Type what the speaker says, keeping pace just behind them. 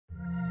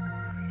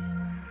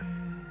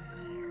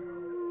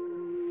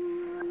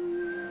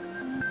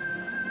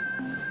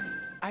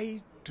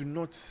I do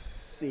not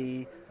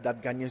say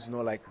that Ghanaians do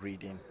not like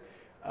reading.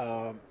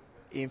 Um,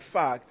 in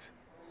fact,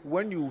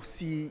 when you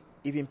see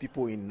even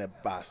people in a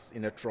bus,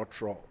 in a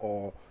trotro,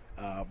 or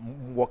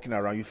walking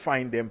around, you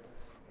find them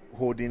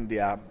holding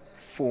their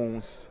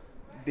phones.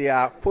 They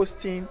are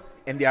posting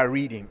and they are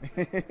reading.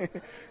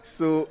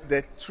 So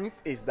the truth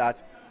is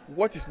that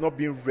what is not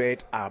being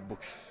read are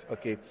books.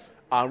 Okay,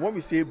 and when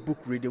we say book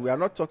reading, we are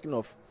not talking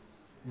of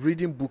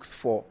reading books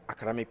for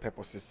academic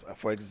purposes,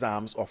 for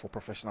exams or for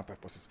professional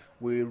purposes.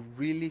 We're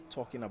really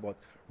talking about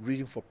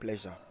reading for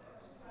pleasure,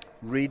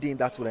 reading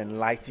that will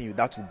enlighten you,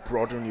 that will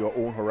broaden your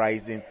own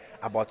horizon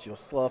about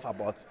yourself,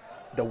 about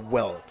the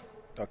world.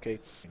 Okay,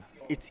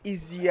 it's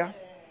easier,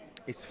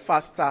 it's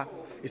faster,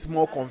 it's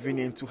more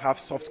convenient to have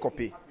soft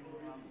copy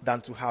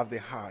than to have the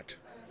hard,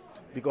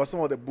 because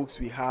some of the books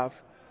we have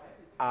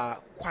are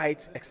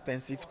quite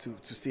expensive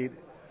to say.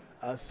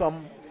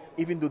 Some,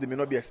 even though they may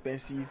not be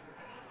expensive,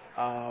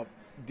 uh,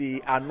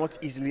 they are not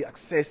easily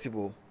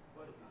accessible.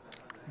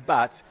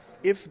 But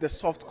if the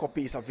soft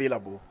copy is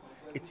available,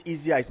 it's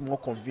easier, it's more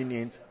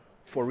convenient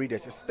for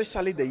readers,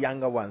 especially the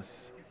younger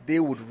ones. They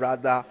would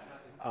rather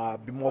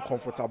be more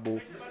comfortable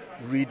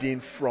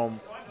reading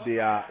from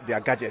their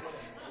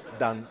gadgets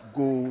than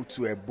go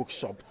to a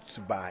bookshop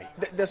to buy.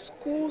 The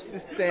school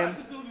system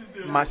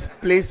must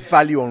place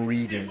value on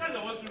reading.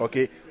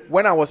 Okay,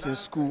 when I was in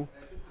school,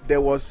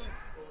 there was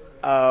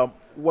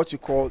what you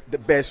call the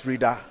best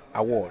reader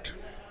award.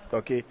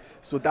 Okay,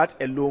 so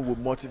that alone will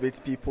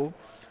motivate people.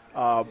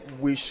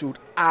 We should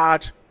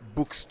add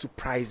books to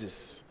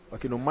prizes.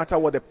 Okay, no matter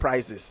what the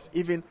prize is,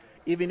 even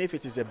if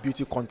it is a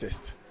beauty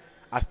contest,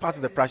 as part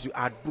of the prize you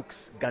add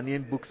books,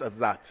 Ghanaian books at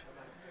that.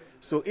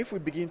 So if we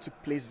begin to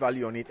place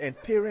value on it, and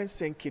parents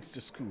send kids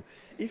to school,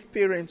 if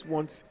parents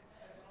want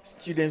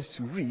students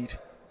to read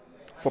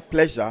for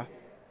pleasure,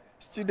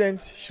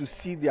 students should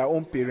see their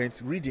own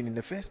parents reading in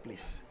the first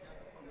place.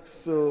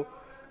 So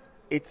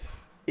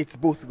it's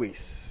both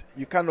ways.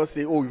 You cannot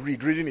say, oh,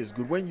 reading is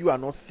good when you are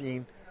not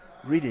seeing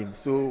reading.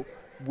 So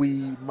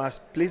we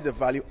must place the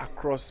value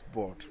across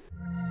board.